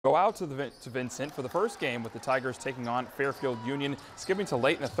Go out to Vincent for the first game with the Tigers taking on Fairfield Union. Skipping to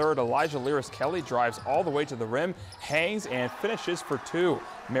late in the third, Elijah Lyris-Kelly drives all the way to the rim, hangs and finishes for two.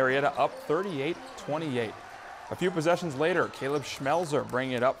 Marietta up 38-28. A few possessions later, Caleb Schmelzer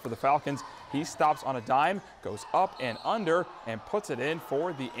bringing it up for the Falcons. He stops on a dime, goes up and under, and puts it in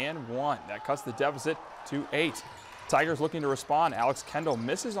for the and one. That cuts the deficit to 8. Tigers looking to respond. Alex Kendall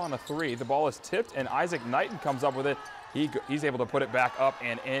misses on a three. The ball is tipped, and Isaac Knighton comes up with it. He's able to put it back up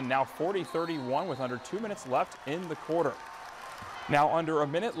and in. Now 40-31 with under 2 minutes left in the quarter. Now under a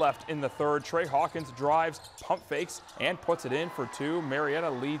minute left in the third, Trey Hawkins drives, pump fakes, and puts it in for two. Marietta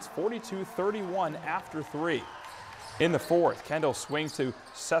leads 42-31 after three. In the fourth, Kendall swings to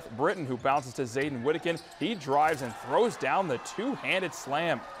Seth Britton, who bounces to Zayden Whittakin. He drives and throws down the two-handed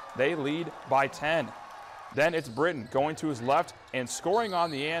slam. They lead by 10. Then it's Britton going to his left and scoring on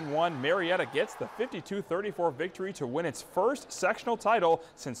the and one. Marietta gets the 52-34 victory to win its first sectional title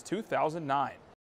since 2009.